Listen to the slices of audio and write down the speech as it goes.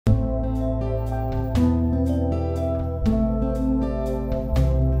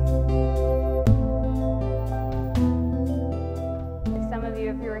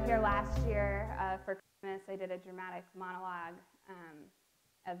last year for Christmas, I did a dramatic monologue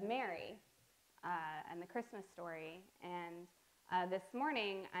of Mary and the Christmas story. And this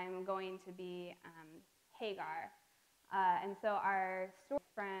morning, I'm going to be Hagar. And so our story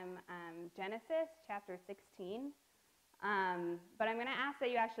is from Genesis chapter 16. But I'm going to ask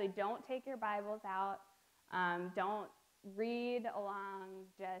that you actually don't take your Bibles out. Don't read along,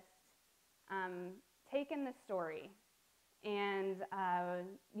 just take in the story. And,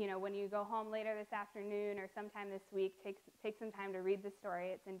 when you go home later this afternoon or sometime this week, take some time to read the story.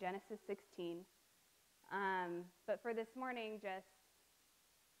 It's in Genesis 16. But for this morning, just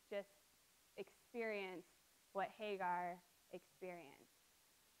experience what Hagar experienced.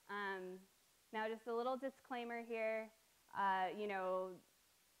 Now, just a little disclaimer here.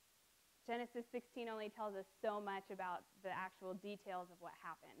 Genesis 16 only tells us so much about the actual details of what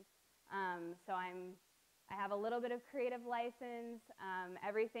happened. So I have a little bit of creative license.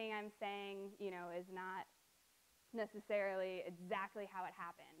 Everything I'm saying, is not necessarily exactly how it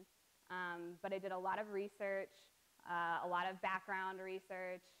happened. But I did a lot of research, a lot of background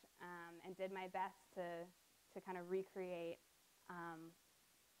research, and did my best to kind of recreate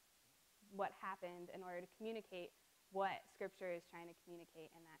what happened in order to communicate what Scripture is trying to communicate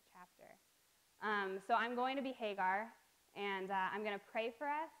in that chapter. So I'm going to be Hagar, and I'm going to pray for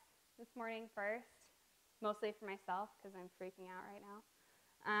us this morning first. Mostly for myself, because I'm freaking out right now.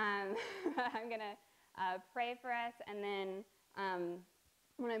 I'm going to pray for us, and then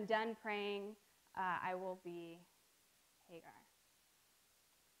when I'm done praying, I will be Hagar.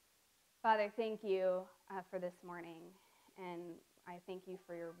 Father, thank you for this morning, and I thank you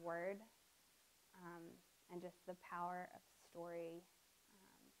for your word and just the power of story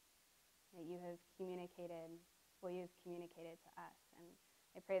that you have communicated, what you have communicated to us. And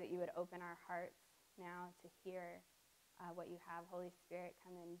I pray that you would open our hearts now to hear what you have. Holy Spirit,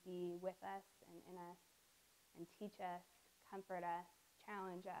 come and be with us and in us and teach us, comfort us,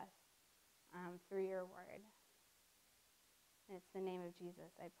 challenge us through your word. And it's the name of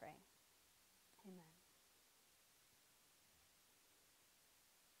Jesus I pray. Amen.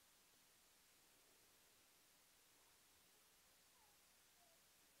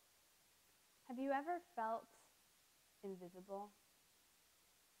 Have you ever felt invisible?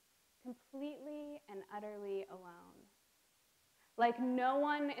 Completely and utterly alone. Like no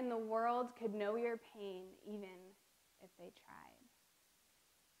one in the world could know your pain, even if they tried.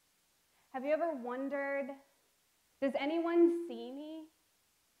 Have you ever wondered, does anyone see me?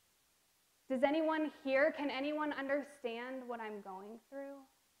 Does anyone hear? Can anyone understand what I'm going through?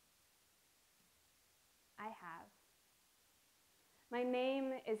 I have. My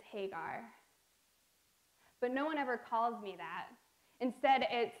name is Hagar, but no one ever calls me that. Instead,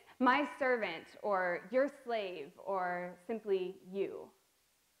 it's my servant, or your slave, or simply you.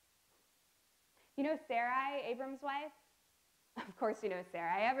 You know Sarai, Abram's wife? Of course you know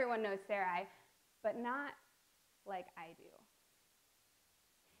Sarai. Everyone knows Sarai, but not like I do.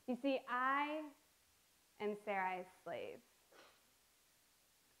 You see, I am Sarai's slave.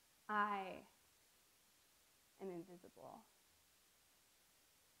 I am invisible.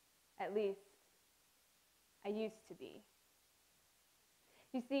 At least, I used to be.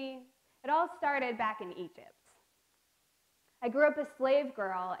 You see, it all started back in Egypt. I grew up a slave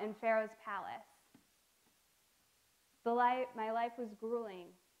girl in Pharaoh's palace. My life was grueling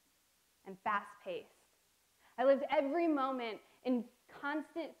and fast-paced. I lived every moment in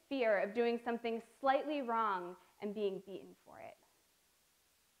constant fear of doing something slightly wrong and being beaten for it.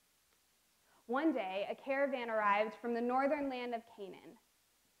 One day, a caravan arrived from the northern land of Canaan.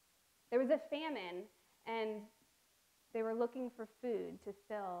 There was a famine, and they were looking for food to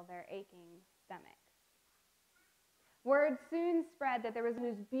fill their aching stomachs. Word soon spread that there was one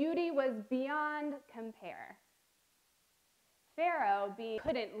whose beauty was beyond compare. Pharaoh,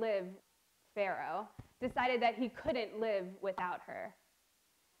 decided that he couldn't live without her.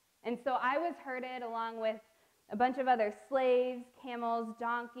 And so I was herded along with a bunch of other slaves, camels,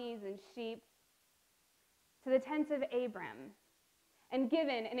 donkeys, and sheep to the tents of Abram and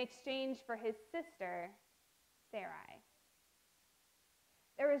given in exchange for his sister, Sarai.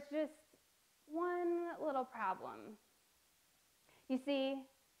 There was just one little problem. You see,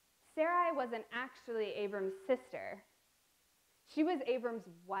 Sarai wasn't actually Abram's sister. She was Abram's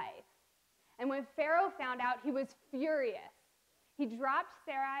wife. And when Pharaoh found out, he was furious. He dropped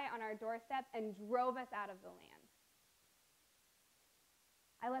Sarai on our doorstep and drove us out of the land.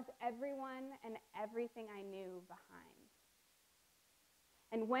 I left everyone and everything I knew behind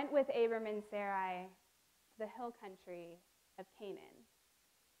and went with Abram and Sarai to the hill country of Canaan.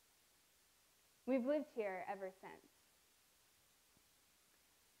 We've lived here ever since.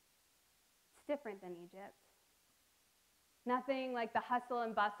 It's different than Egypt. Nothing like the hustle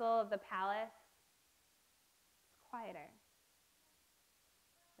and bustle of the palace. It's quieter.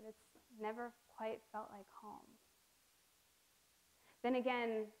 But it's never quite felt like home. Then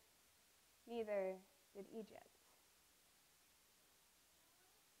again, neither did Egypt.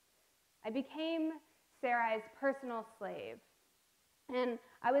 I became Sarai's personal slave, and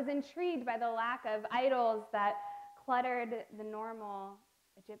I was intrigued by the lack of idols that cluttered the normal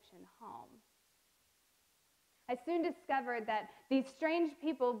Egyptian home. I soon discovered that these strange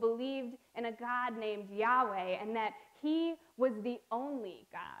people believed in a God named Yahweh and that he was the only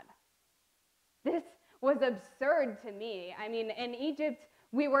God. This was absurd to me. I mean, in Egypt,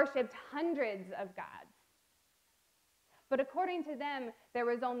 we worshipped hundreds of gods. But according to them, there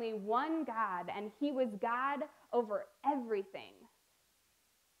was only one God, and he was God over everything.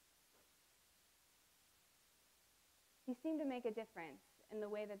 He seemed to make a difference in the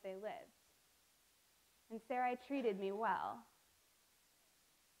way that they lived. And Sarai treated me well.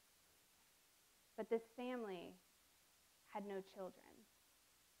 But this family had no children.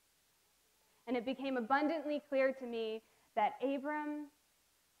 And it became abundantly clear to me that Abram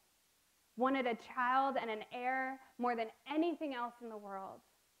wanted a child and an heir more than anything else in the world.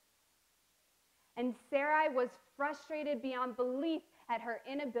 And Sarai was frustrated beyond belief at her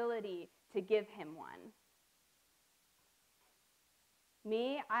inability to give him one.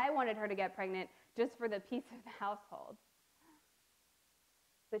 Me, I wanted her to get pregnant just for the peace of the household.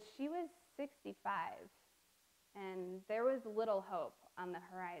 But she was 65, and there was little hope on the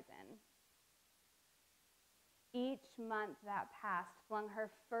horizon. Each month that passed flung her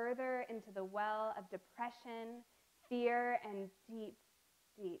further into the well of depression, fear, and deep,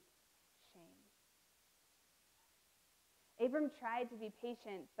 deep shame. Abram tried to be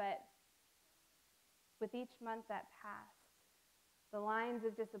patient, but with each month that passed, the lines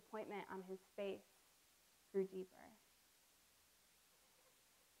of disappointment on his face grew deeper.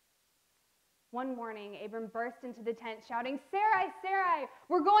 One morning, Abram burst into the tent shouting, "Sarai, Sarai,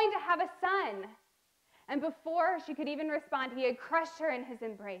 we're going to have a son." And before she could even respond, he had crushed her in his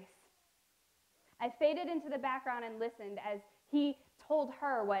embrace. I faded into the background and listened as he told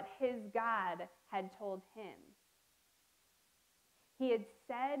her what his God had told him. He had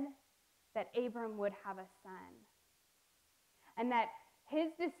said that Abram would have a son, and that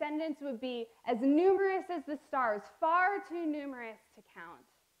his descendants would be as numerous as the stars, far too numerous to count.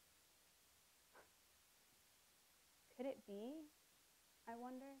 Could it be, I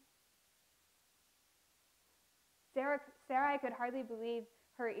wondered? Sarai could hardly believe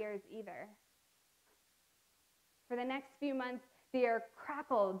her ears either. For the next few months, the air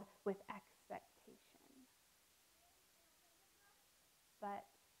crackled with expectation. But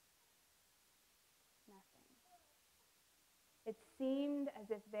nothing. It seemed as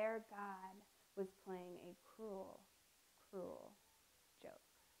if their God was playing a cruel, cruel joke.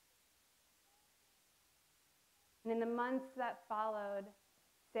 And in the months that followed,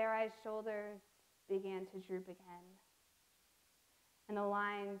 Sarai's shoulders began to droop again, and the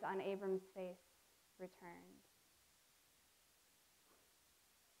lines on Abram's face returned.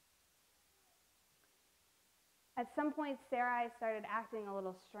 At some point, Sarai started acting a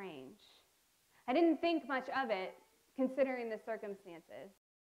little strange. I didn't think much of it, considering the circumstances.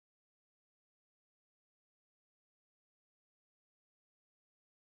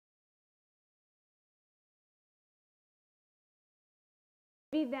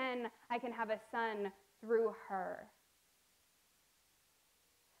 Maybe then I can have a son through her.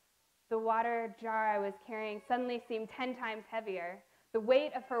 The water jar I was carrying suddenly seemed 10 times heavier. The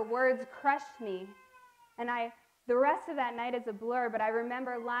weight of her words crushed me, and the rest of that night is a blur, but I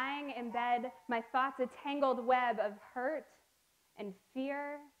remember lying in bed, my thoughts a tangled web of hurt and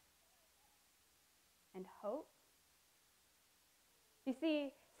fear and hope. You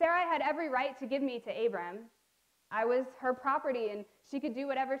see, Sarai had every right to give me to Abram. I was her property, and she could do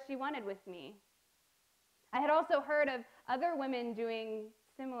whatever she wanted with me. I had also heard of other women doing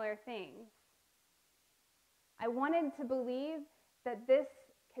similar things. I wanted to believe that this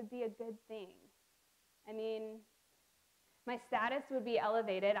could be a good thing. I mean, my status would be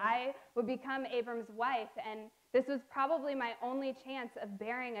elevated. I would become Abram's wife, and this was probably my only chance of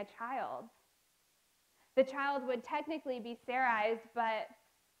bearing a child. The child would technically be Sarai's, but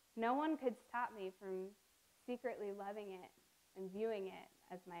no one could stop me from secretly loving it and viewing it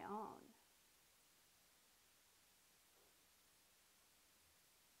as my own.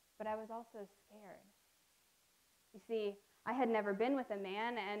 But I was also scared. You see, I had never been with a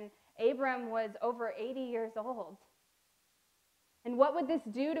man, and Abram was over 80 years old. And what would this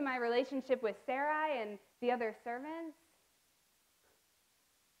do to my relationship with Sarai and the other servants?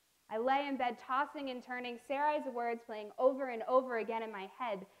 I lay in bed, tossing and turning, Sarai's words playing over and over again in my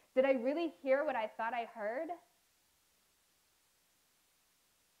head. Did I really hear what I thought I heard?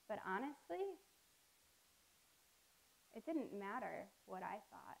 But honestly, it didn't matter what I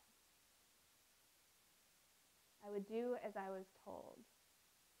thought. I would do as I was told,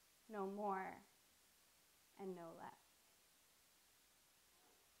 no more and no less.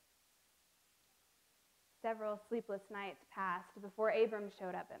 Several sleepless nights passed before Abram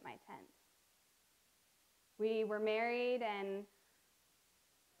showed up at my tent. We were married, and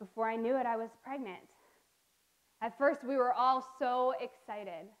before I knew it, I was pregnant. At first, we were all so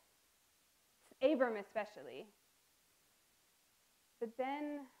excited, Abram especially. But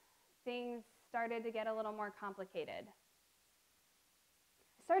then things started to get a little more complicated.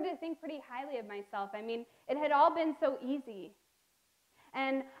 I started to think pretty highly of myself. I mean, it had all been so easy.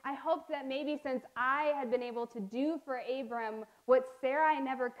 And I hoped that maybe since I had been able to do for Abram what Sarai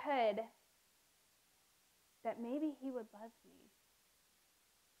never could, that maybe he would love me.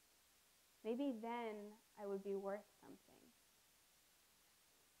 Maybe then I would be worth something.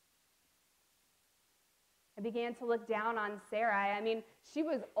 I began to look down on Sarai. I mean, she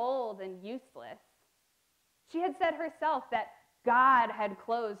was old and useless. She had said herself that God had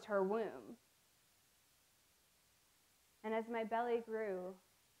closed her womb. And as my belly grew,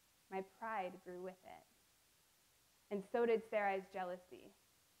 my pride grew with it. And so did Sarai's jealousy.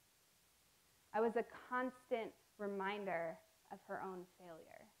 I was a constant reminder of her own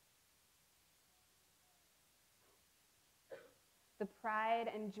failure. The pride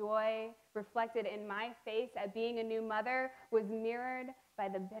and joy reflected in my face at being a new mother was mirrored by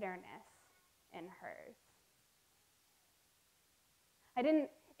the bitterness in hers. I didn't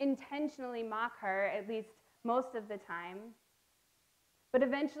intentionally mock her, at least most of the time. But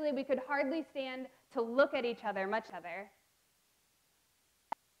eventually we could hardly stand to look at each other, much other.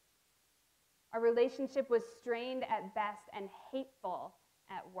 Our relationship was strained at best and hateful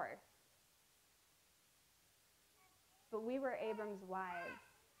at worst. But we were Abram's wives.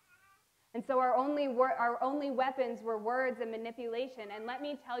 And so our only weapons were words and manipulation. And let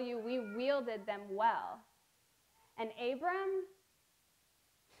me tell you, we wielded them well. And Abram,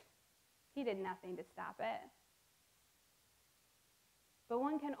 he did nothing to stop it. But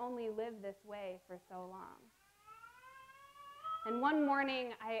one can only live this way for so long. And one morning,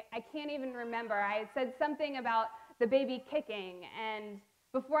 I can't even remember, I had said something about the baby kicking, and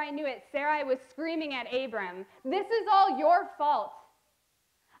before I knew it, Sarai was screaming at Abram, "This is all your fault.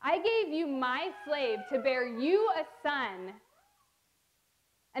 I gave you my slave to bear you a son,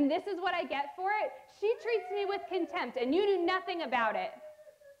 and this is what I get for it? She treats me with contempt, and you do nothing about it.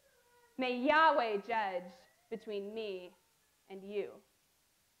 May Yahweh judge between me and you."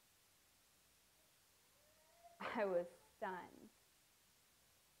 I was stunned.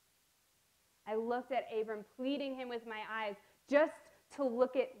 I looked at Abram, pleading him with my eyes just to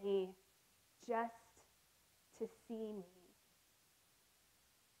look at me, just to see me.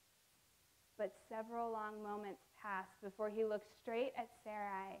 But several long moments passed before he looked straight at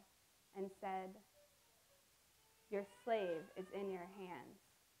Sarai and said, "Your slave is in your hands.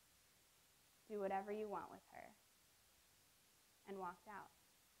 Do whatever you want with her," and walked out.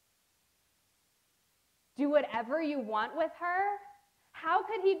 Do whatever you want with her? How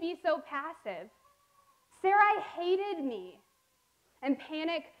could he be so passive? Sarai hated me, and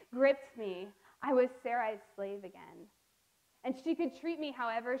panic gripped me. I was Sarai's slave again, and she could treat me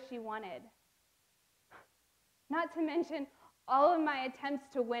however she wanted. Not to mention, all of my attempts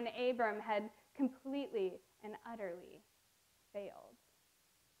to win Abram had completely and utterly failed.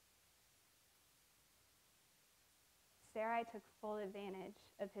 Sarai took full advantage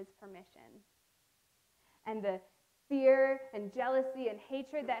of his permission. And the fear and jealousy and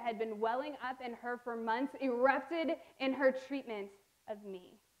hatred that had been welling up in her for months erupted in her treatment of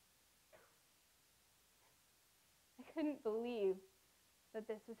me. I couldn't believe that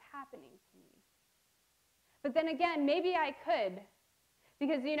this was happening to me. But then again, maybe I could,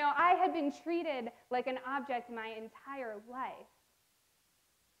 because, I had been treated like an object my entire life.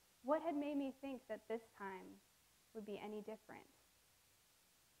 What had made me think that this time would be any different?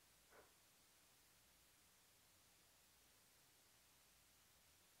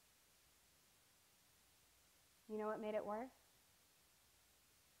 You know what made it worse?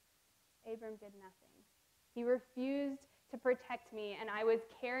 Abram did nothing. He refused to protect me, and I was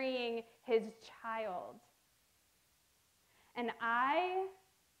carrying his child. And I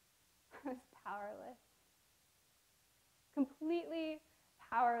was powerless, completely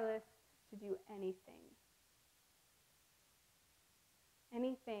powerless to do anything.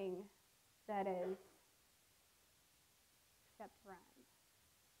 Anything, that is, except run.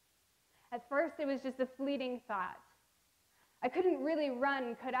 At first, it was just a fleeting thought. I couldn't really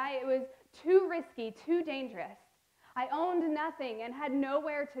run, could I? It was too risky, too dangerous. I owned nothing and had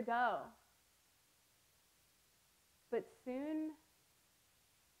nowhere to go. But soon,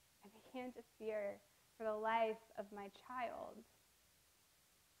 I began to fear for the life of my child.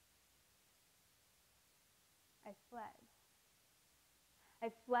 I fled.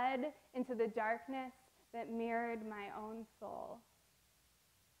 I fled into the darkness that mirrored my own soul.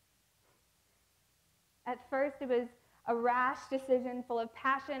 At first, it was a rash decision full of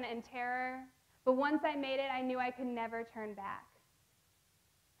passion and terror, but once I made it, I knew I could never turn back.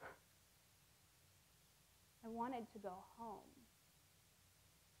 I wanted to go home,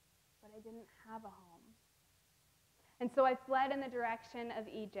 but I didn't have a home. And so I fled in the direction of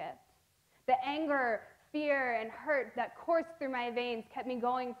Egypt. The anger, fear, and hurt that coursed through my veins kept me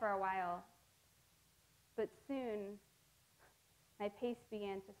going for a while. But soon, my pace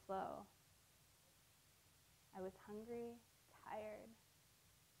began to slow. I was hungry, tired,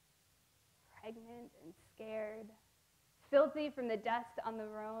 pregnant and scared, filthy from the dust on the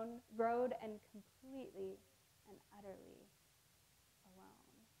road, and completely and utterly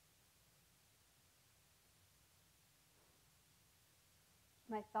alone.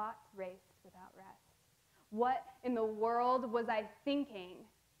 My thoughts raced without rest. What in the world was I thinking?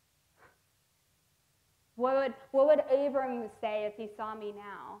 What would Abram say if he saw me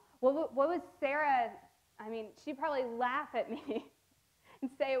now? What was Sarah? I mean, she'd probably laugh at me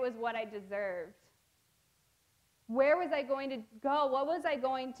and say it was what I deserved. Where was I going to go? What was I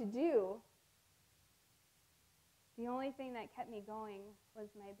going to do? The only thing that kept me going was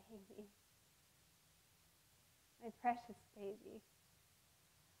my baby. My precious baby.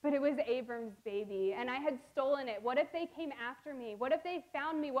 But it was Abram's baby, and I had stolen it. What if they came after me? What if they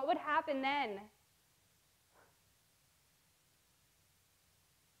found me? What would happen then?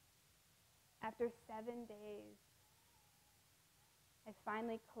 After 7 days, I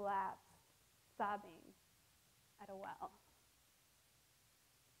finally collapsed, sobbing at a well.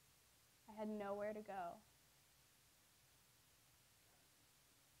 I had nowhere to go.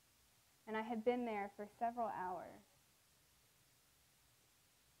 And I had been there for several hours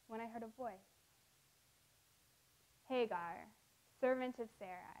when I heard a voice. Hagar, servant of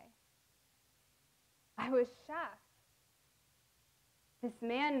Sarai. I was shocked. This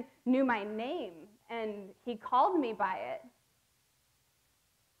man knew my name, and he called me by it.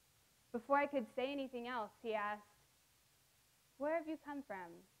 Before I could say anything else, he asked, "Where have you come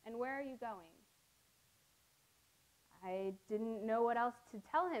from, and where are you going?" I didn't know what else to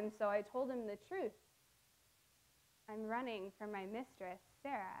tell him, so I told him the truth. I'm running from my mistress,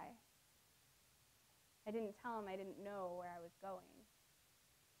 Sarai. I didn't tell him I didn't know where I was going.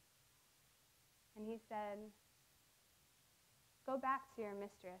 And he said, "Go back to your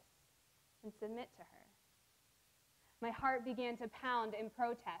mistress and submit to her." My heart began to pound in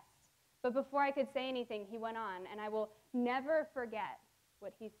protest, but before I could say anything, he went on, and I will never forget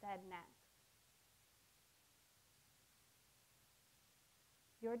what he said next.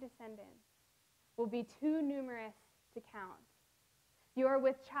 Your descendants will be too numerous to count. You are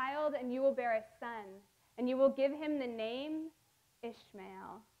with child, and you will bear a son, and you will give him the name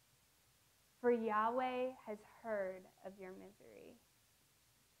Ishmael. For Yahweh has heard of your misery.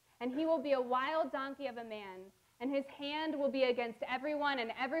 And he will be a wild donkey of a man, and his hand will be against everyone,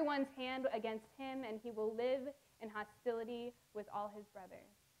 and everyone's hand against him, and he will live in hostility with all his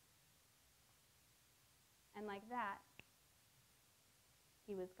brothers. And like that,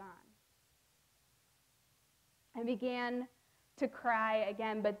 he was gone. I began to cry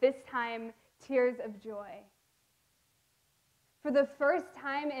again, but this time, tears of joy. For the first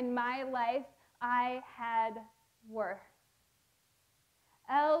time in my life, I had worth.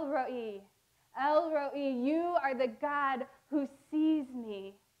 El Roi, you are the God who sees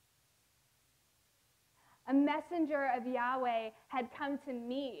me. A messenger of Yahweh had come to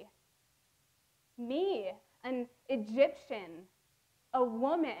me, an Egyptian, a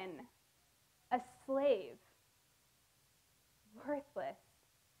woman, a slave, worthless,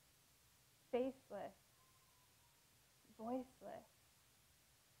 faceless, voiceless.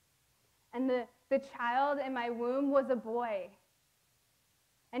 And the child in my womb was a boy.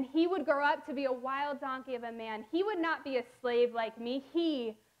 And he would grow up to be a wild donkey of a man. He would not be a slave like me.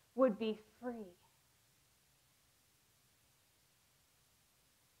 He would be free.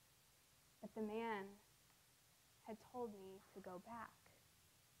 But the man had told me to go back.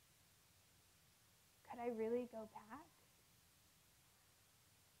 Could I really go back?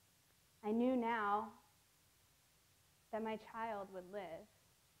 I knew now that my child would live.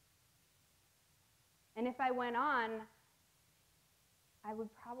 And if I went on, I would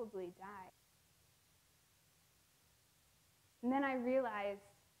probably die. And then I realized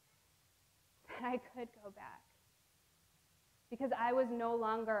that I could go back because I was no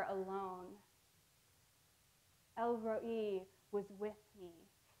longer alone. El Roi was with me.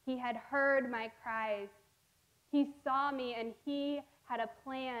 He had heard my cries. He saw me, and he had a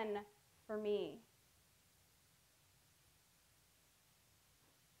plan for me.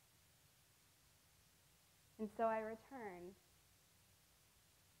 And so I returned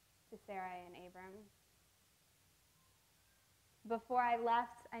to Sarai and Abram. Before I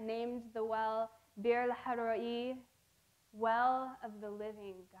left, I named the well Bir Laharoi, well of the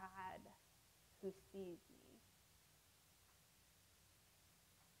living God who sees me.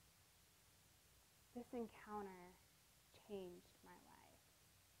 This encounter changed my life.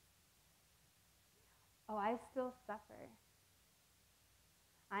 Oh, I still suffer.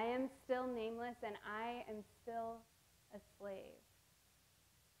 I am still nameless, and I am still a slave.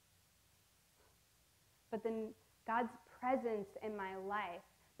 But then God's presence in my life,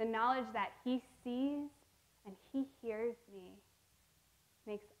 the knowledge that he sees and he hears me,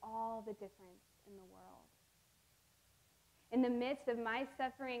 makes all the difference in the world. In the midst of my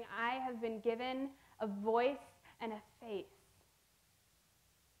suffering, I have been given a voice and a face.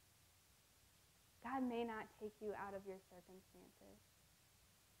 God may not take you out of your circumstances.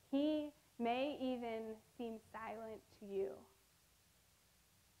 He may even seem silent to you,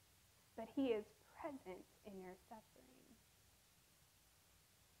 but he is present in your suffering.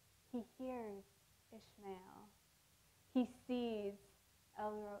 He hears Ishmael. He sees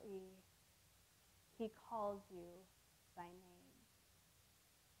El Roi. He calls you by name.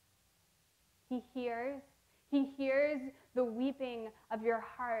 He hears the weeping of your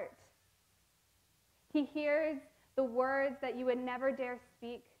heart. He hears the words that you would never dare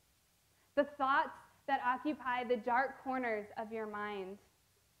speak, the thoughts that occupy the dark corners of your mind.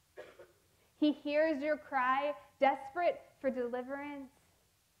 He hears your cry, desperate for deliverance,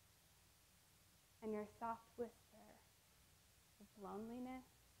 and your soft whisper of loneliness,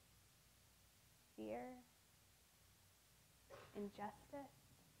 fear, injustice.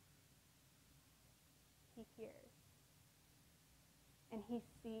 He hears, and he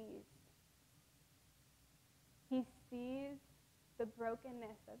sees. He sees the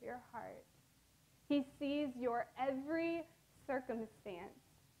brokenness of your heart. He sees your every circumstance.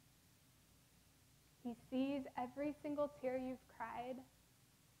 He sees every single tear you've cried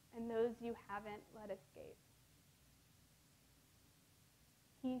and those you haven't let escape.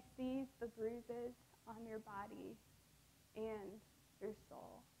 He sees the bruises on your body and your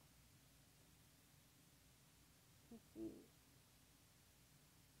soul. He sees.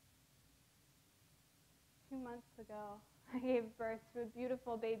 2 months ago, I gave birth to a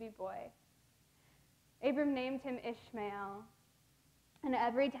beautiful baby boy. Abram named him Ishmael. And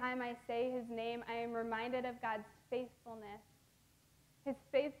every time I say his name, I am reminded of God's faithfulness. His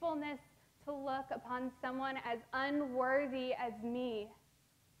faithfulness to look upon someone as unworthy as me.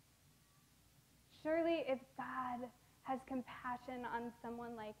 Surely if God has compassion on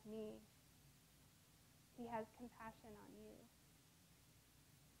someone like me, he has compassion on you.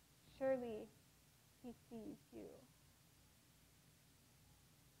 Surely he sees you.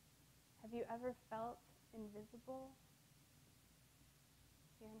 Have you ever felt invisible?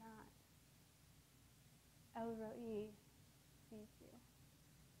 You're not. El Roi sees